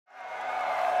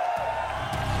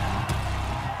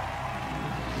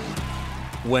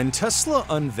When Tesla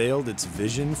unveiled its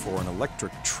vision for an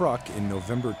electric truck in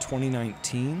November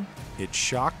 2019, it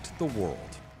shocked the world.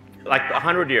 Like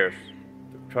 100 years,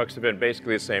 trucks have been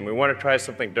basically the same. We want to try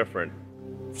something different.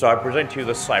 So I present to you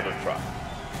the Cybertruck.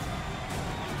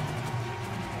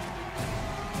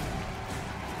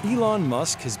 Elon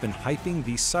Musk has been hyping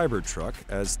the Cybertruck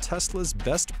as Tesla's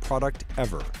best product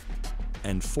ever.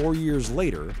 And 4 years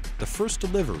later, the first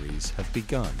deliveries have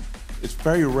begun. It's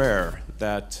very rare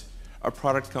that a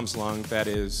product comes along that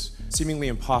is seemingly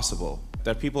impossible,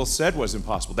 that people said was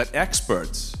impossible, that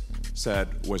experts said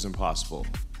was impossible.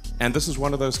 And this is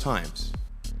one of those times.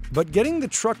 But getting the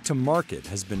truck to market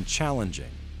has been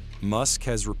challenging. Musk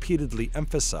has repeatedly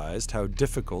emphasized how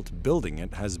difficult building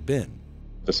it has been.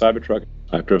 The Cybertruck,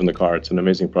 I've driven the car, it's an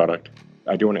amazing product.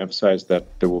 I do want to emphasize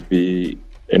that there will be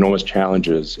enormous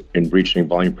challenges in reaching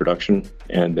volume production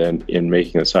and then in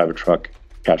making the Cybertruck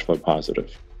cash flow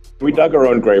positive. We dug our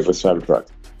own grave with Cybertruck.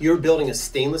 You're building a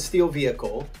stainless steel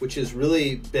vehicle, which has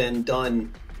really been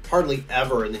done hardly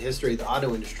ever in the history of the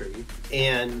auto industry,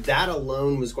 and that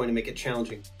alone was going to make it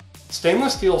challenging.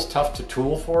 Stainless steel is tough to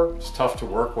tool for, it's tough to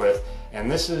work with, and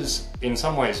this is, in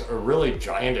some ways, a really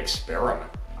giant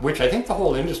experiment, which I think the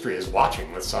whole industry is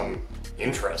watching with some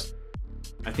interest.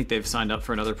 I think they've signed up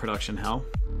for another production hell.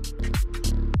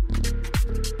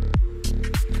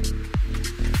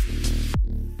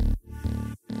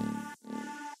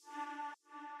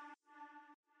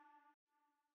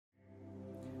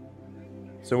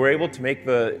 So we're able to make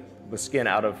the skin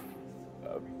out of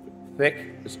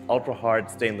thick,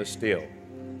 ultra-hard stainless steel.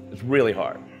 It's really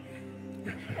hard.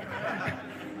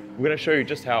 I'm going to show you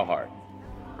just how hard.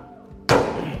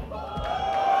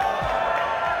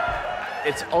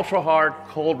 It's ultra-hard,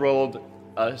 cold-rolled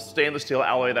stainless steel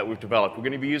alloy that we've developed. We're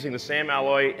going to be using the same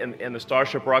alloy in the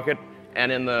Starship rocket and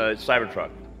in the Cybertruck.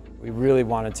 We really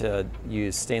wanted to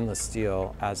use stainless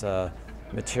steel as a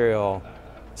material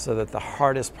so that the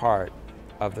hardest part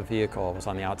of the vehicle was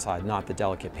on the outside, not the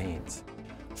delicate paints.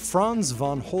 Franz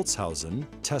von Holzhausen,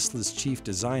 Tesla's chief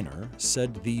designer,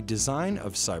 said the design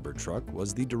of Cybertruck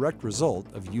was the direct result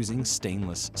of using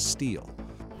stainless steel.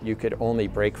 You could only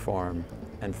break form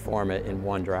and form it in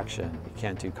one direction. You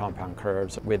can't do compound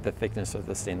curves with the thickness of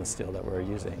the stainless steel that we're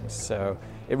using. So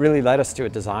it really led us to a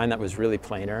design that was really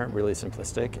planar, really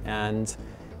simplistic, and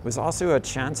was also a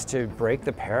chance to break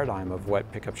the paradigm of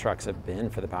what pickup trucks have been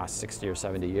for the past 60 or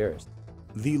 70 years.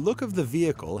 The look of the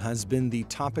vehicle has been the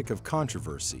topic of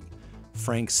controversy.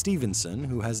 Frank Stevenson,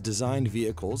 who has designed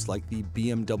vehicles like the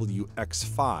BMW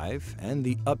X5 and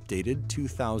the updated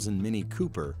 2000 Mini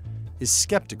Cooper, is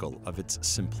skeptical of its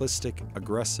simplistic,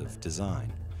 aggressive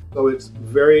design. So it's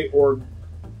very,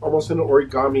 almost an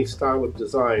origami style of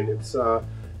design. It's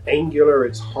angular,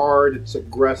 it's hard, it's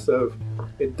aggressive.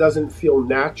 It doesn't feel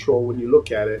natural when you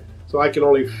look at it. So I can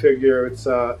only figure it's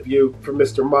a view from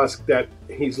Mr. Musk that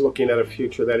he's looking at a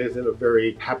future that isn't a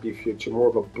very happy future, more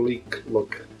of a bleak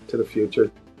look to the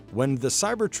future. When the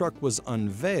Cybertruck was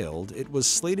unveiled, it was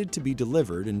slated to be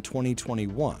delivered in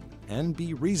 2021 and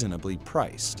be reasonably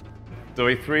priced.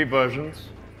 There'll be 3 versions,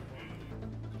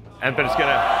 but it's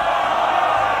gonna.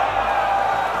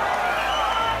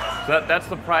 So that's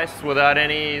the price without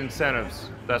any incentives.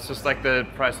 That's just like the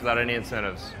price without any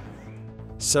incentives.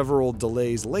 Several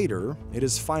delays later, it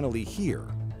is finally here,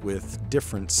 with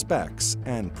different specs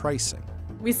and pricing.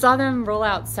 We saw them roll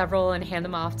out several and hand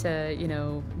them off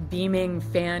to, beaming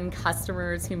fan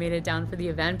customers who made it down for the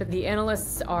event, but the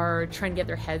analysts are trying to get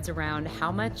their heads around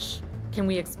how much can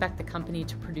we expect the company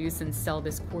to produce and sell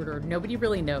this quarter. Nobody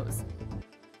really knows.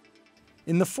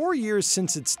 In the 4 years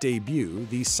since its debut,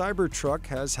 the Cybertruck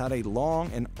has had a long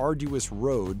and arduous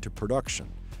road to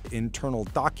production. Internal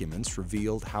documents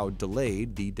revealed how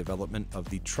delayed the development of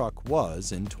the truck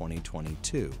was in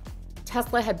 2022.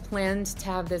 Tesla had planned to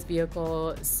have this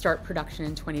vehicle start production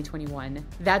in 2021.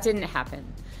 That didn't happen.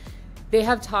 They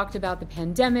have talked about the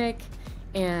pandemic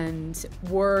and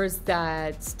wars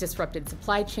that disrupted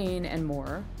supply chain and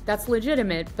more. That's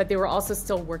legitimate, but they were also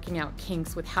still working out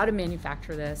kinks with how to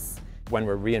manufacture this. When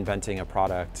we're reinventing a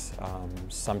product,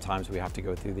 sometimes we have to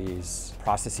go through these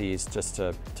processes just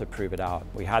to prove it out.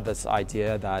 We had this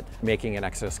idea that making an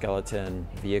exoskeleton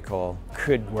vehicle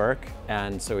could work,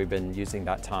 and so we've been using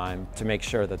that time to make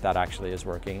sure that that actually is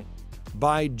working.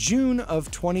 By June of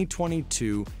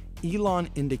 2022, Elon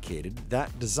indicated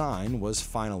that design was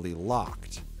finally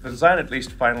locked. The design at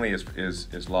least finally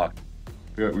is locked.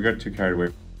 We got too carried away.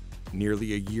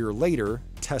 Nearly a year later,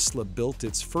 Tesla built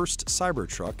its first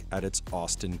Cybertruck at its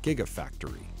Austin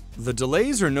Gigafactory. The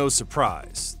delays are no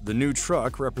surprise. The new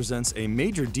truck represents a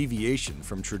major deviation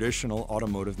from traditional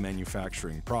automotive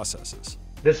manufacturing processes.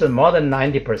 This is more than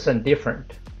 90%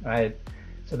 different, right?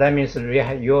 So that means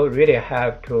you really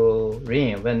have to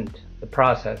reinvent the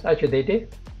process. Actually, they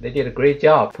did. They did a great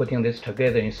job putting this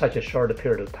together in such a short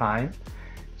period of time.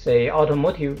 Say,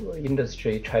 automotive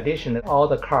industry, traditionally, all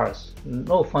the cars,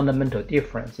 no fundamental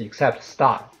difference except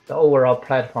style. The overall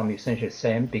platform is essentially the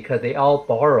same because they all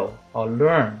borrow or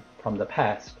learn from the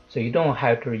past. So you don't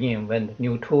have to reinvent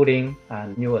new tooling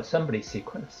and new assembly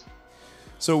sequence.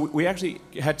 So we actually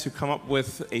had to come up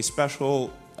with a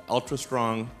special,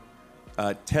 ultra-strong,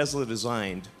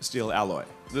 Tesla-designed steel alloy.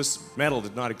 This metal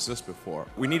did not exist before.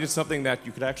 We needed something that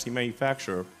you could actually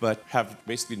manufacture, but have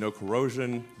basically no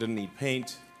corrosion, didn't need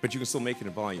paint, but you can still make it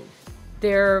in volume.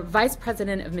 Their vice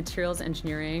president of materials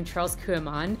engineering, Charles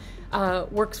Kueman,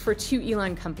 works for 2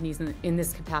 Elon companies in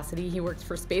this capacity. He works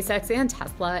for SpaceX and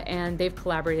Tesla, and they've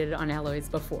collaborated on alloys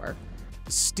before.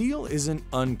 Steel isn't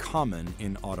uncommon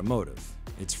in automotive.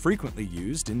 It's frequently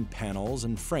used in panels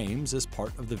and frames as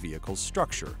part of the vehicle's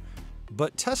structure.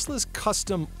 But Tesla's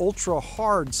custom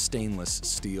ultra-hard stainless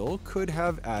steel could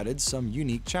have added some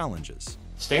unique challenges.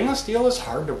 Stainless steel is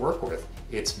hard to work with.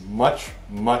 It's much,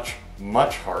 much,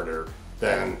 much harder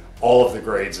than all of the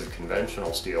grades of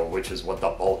conventional steel, which is what the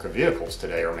bulk of vehicles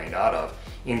today are made out of,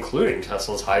 including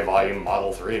Tesla's high-volume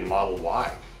Model 3 and Model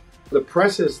Y. The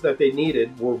presses that they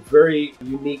needed were very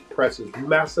unique presses,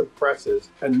 massive presses,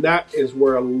 and that is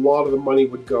where a lot of the money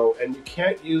would go. And you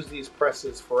can't use these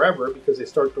presses forever because they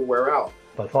start to wear out.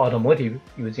 But for automotive,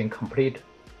 using complete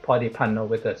body panel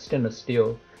with a stainless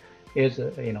steel is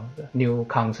a new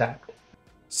concept.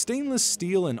 Stainless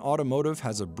steel in automotive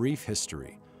has a brief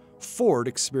history. Ford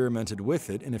experimented with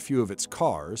it in a few of its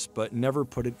cars, but never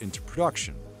put it into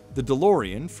production. The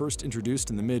DeLorean, first introduced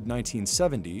in the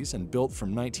mid-1970s and built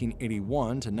from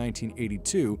 1981 to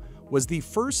 1982, was the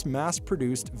first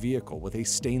mass-produced vehicle with a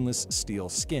stainless steel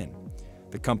skin.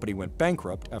 The company went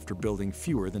bankrupt after building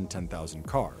fewer than 10,000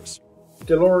 cars.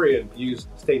 DeLorean used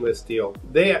stainless steel.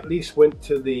 They at least went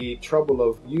to the trouble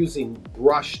of using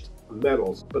brushed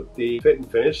metals, but the fit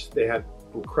and finish, they had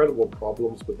incredible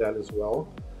problems with that as well.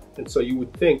 And so you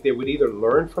would think they would either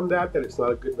learn from that it's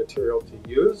not a good material to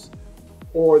use,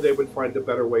 or they would find a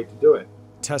better way to do it.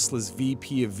 Tesla's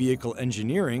VP of Vehicle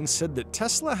Engineering said that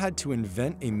Tesla had to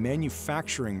invent a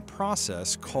manufacturing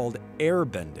process called air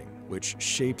bending, which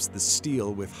shapes the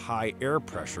steel with high air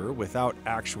pressure without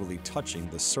actually touching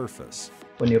the surface.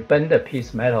 When you bend a piece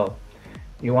of metal,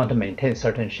 you want to maintain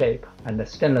certain shape, and the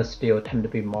stainless steel tend to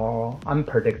be more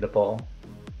unpredictable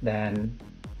than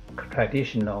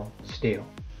traditional steel.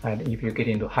 And if you get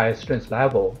into higher strength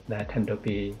level, that tend to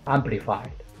be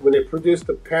amplified. When they produce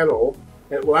the panel,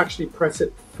 it will actually press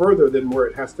it further than where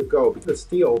it has to go because the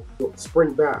steel will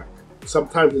spring back.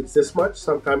 Sometimes it's this much,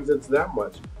 sometimes it's that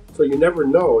much. So you never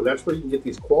know, and that's where you can get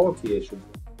these quality issues.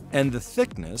 And the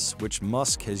thickness, which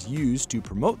Musk has used to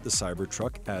promote the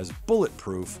Cybertruck as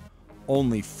bulletproof,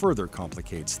 only further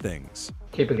complicates things.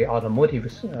 Typically, automotive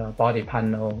body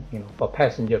panel, for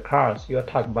passenger cars, you are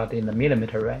talking about in the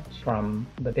millimeter range. From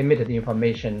the limited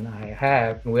information I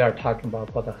have, we are talking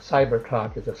about for the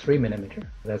Cybertruck is a 3 millimeter.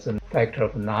 That's a factor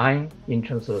of 9 in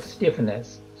terms of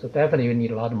stiffness. So definitely you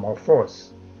need a lot more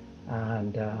force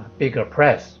and bigger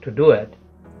press to do it.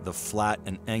 The flat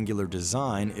and angular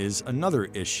design is another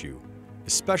issue,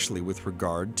 especially with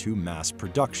regard to mass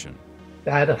production.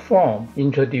 That form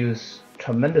introduces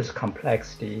tremendous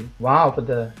complexity. One of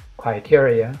the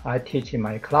criteria I teach in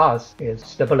my class is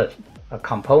stability. A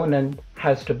component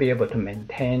has to be able to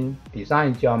maintain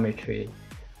design geometry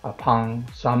upon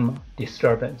some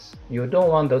disturbance. You don't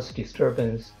want those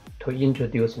disturbances to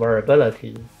introduce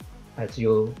variability as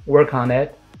you work on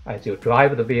it, as you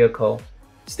drive the vehicle.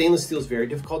 Stainless steel is very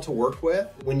difficult to work with.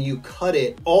 When you cut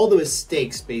it, all the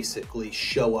mistakes basically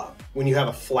show up. When you have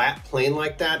a flat plane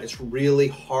like that, it's really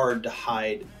hard to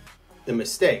hide the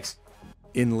mistakes.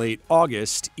 In late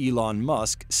August, Elon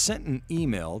Musk sent an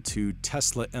email to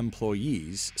Tesla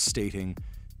employees stating,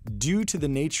 "Due to the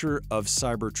nature of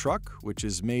Cybertruck, which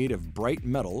is made of bright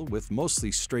metal with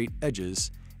mostly straight edges,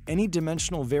 any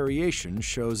dimensional variation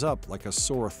shows up like a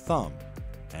sore thumb,"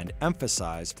 and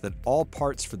emphasized that all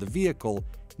parts for the vehicle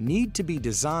need to be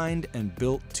designed and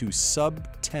built to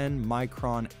sub-10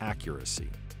 micron accuracy.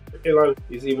 Elon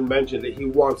has even mentioned that he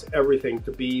wants everything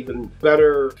to be even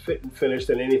better fit and finish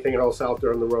than anything else out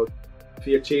there on the road. If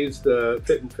he achieves the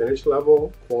fit and finish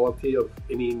level quality of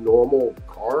any normal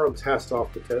car, I'm hats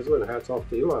off to Tesla and hats off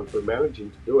to Elon for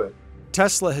managing to do it.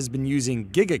 Tesla has been using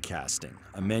gigacasting,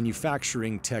 a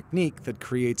manufacturing technique that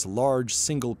creates large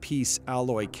single-piece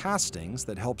alloy castings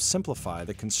that help simplify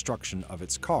the construction of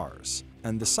its cars.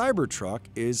 and the Cybertruck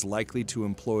is likely to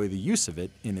employ the use of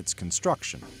it in its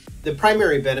construction. The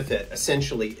primary benefit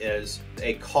essentially is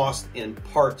a cost and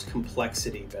parts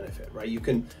complexity benefit, right? You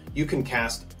can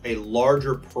cast a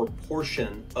larger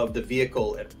proportion of the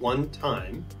vehicle at one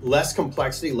time, less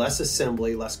complexity, less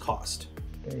assembly, less cost.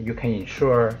 You can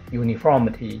ensure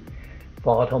uniformity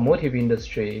for automotive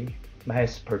industry,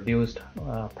 mass-produced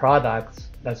products.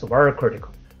 That's very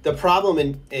critical. The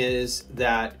problem is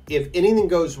that if anything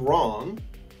goes wrong,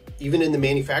 even in the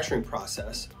manufacturing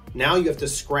process, now you have to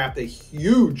scrap a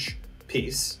huge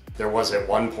piece. There was at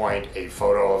one point a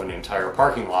photo of an entire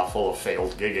parking lot full of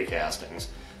failed gigacastings.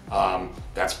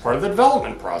 That's part of the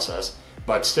development process,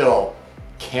 but still,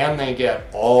 can they get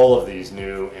all of these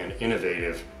new and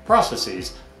innovative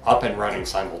processes up and running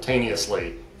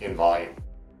simultaneously in volume?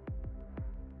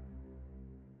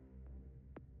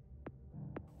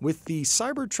 With the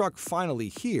Cybertruck finally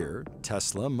here,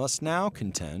 Tesla must now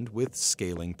contend with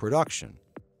scaling production.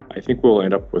 I think we'll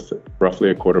end up with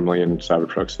roughly 250,000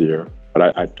 Cybertrucks a year,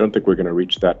 but I don't think we're going to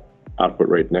reach that output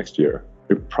rate next year.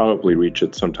 We'll probably reach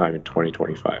it sometime in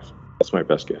 2025. That's my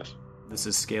best guess. This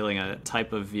is scaling a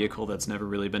type of vehicle that's never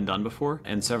really been done before,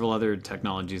 and several other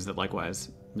technologies that likewise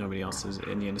nobody else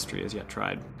in the industry has yet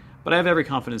tried. But I have every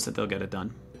confidence that they'll get it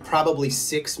done. Probably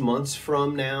 6 months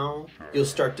from now, you'll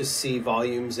start to see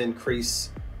volumes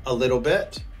increase a little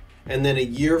bit. And then a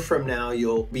year from now,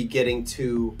 you'll be getting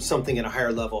to something at a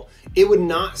higher level. It would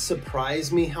not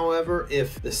surprise me, however,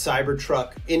 if the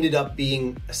Cybertruck ended up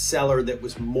being a seller that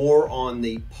was more on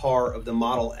the par of the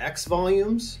Model X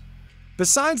volumes.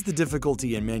 Besides the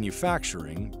difficulty in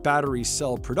manufacturing, battery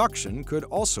cell production could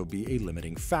also be a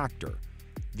limiting factor.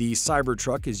 The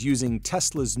Cybertruck is using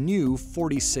Tesla's new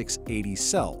 4680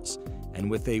 cells,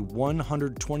 and with a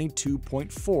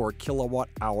 122.4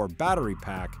 kilowatt-hour battery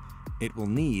pack, it will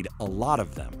need a lot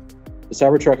of them. The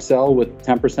Cybertruck cell, with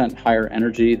 10% higher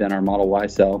energy than our Model Y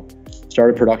cell,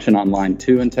 started production on line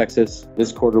 2 in Texas.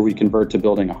 This quarter, we convert to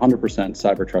building 100%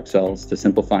 Cybertruck cells to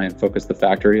simplify and focus the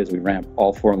factory as we ramp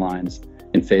all 4 lines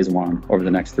in phase 1 over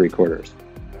the next 3 quarters.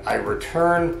 I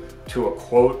return to a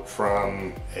quote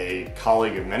from a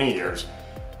colleague of many years.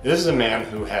 This is a man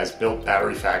who has built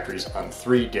battery factories on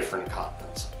 3 different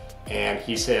continents. And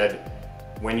he said,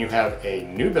 when you have a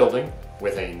new building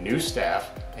with a new staff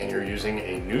and you're using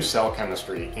a new cell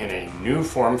chemistry in a new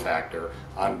form factor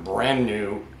on brand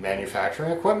new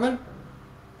manufacturing equipment,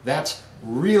 that's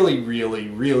really, really,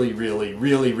 really, really,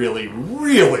 really, really,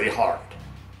 really hard.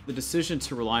 The decision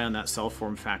to rely on that cell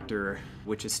form factor,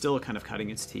 which is still kind of cutting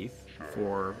its teeth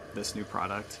for this new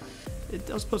product, it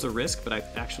does pose a risk, but I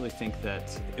actually think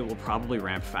that it will probably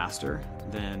ramp faster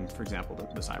than, for example,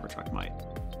 the Cybertruck might.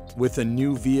 With a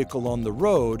new vehicle on the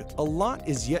road, a lot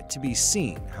is yet to be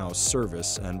seen how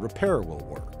service and repair will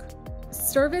work.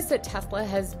 Service at Tesla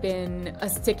has been a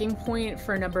sticking point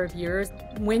for a number of years.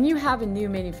 When you have a new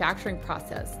manufacturing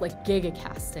process like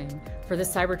gigacasting for the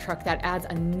Cybertruck, that adds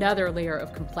another layer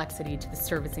of complexity to the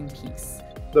servicing piece.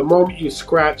 The moment you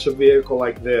scratch a vehicle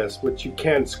like this, which you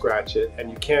can scratch it and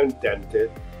you can dent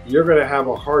it, you're going to have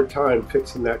a hard time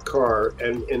fixing that car,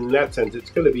 and in that sense it's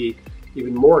going to be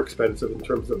even more expensive in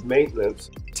terms of maintenance.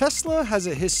 Tesla has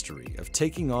a history of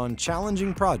taking on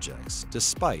challenging projects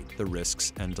despite the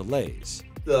risks and delays.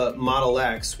 The Model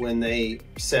X, when they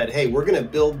said, hey, we're going to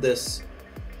build this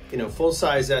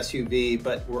full-size SUV,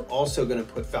 but we're also going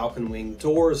to put Falcon Wing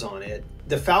doors on it.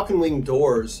 The Falcon Wing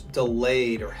doors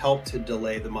delayed or helped to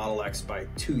delay the Model X by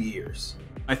 2 years.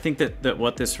 I think that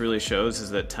what this really shows is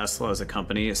that Tesla as a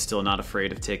company is still not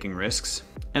afraid of taking risks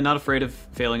and not afraid of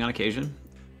failing on occasion.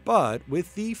 But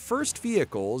with the first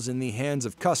vehicles in the hands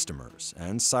of customers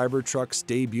and Cybertrucks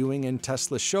debuting in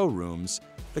Tesla showrooms,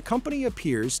 the company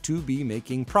appears to be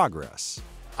making progress.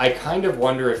 I kind of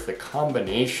wonder if the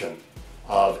combination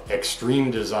of extreme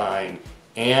design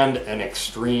and an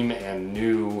extreme and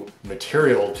new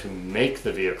material to make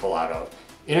the vehicle out of,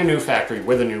 in a new factory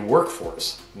with a new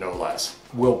workforce, no less,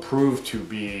 will prove to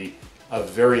be a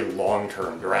very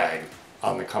long-term drag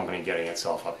on the company getting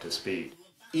itself up to speed.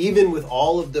 Even with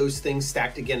all of those things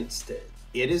stacked against it,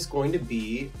 it is going to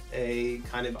be a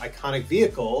kind of iconic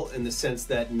vehicle in the sense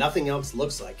that nothing else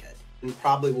looks like it, and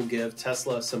probably will give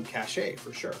Tesla some cachet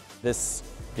for sure. This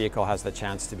vehicle has the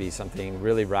chance to be something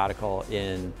really radical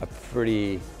in a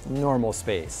pretty normal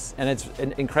space. And it's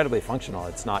incredibly functional.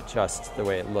 It's not just the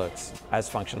way it looks, as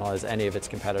functional as any of its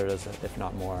competitors, if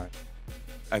not more.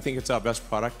 I think it's our best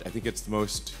product. I think it's the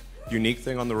most unique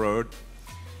thing on the road.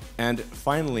 And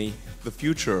finally, the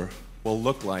future will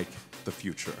look like the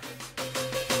future.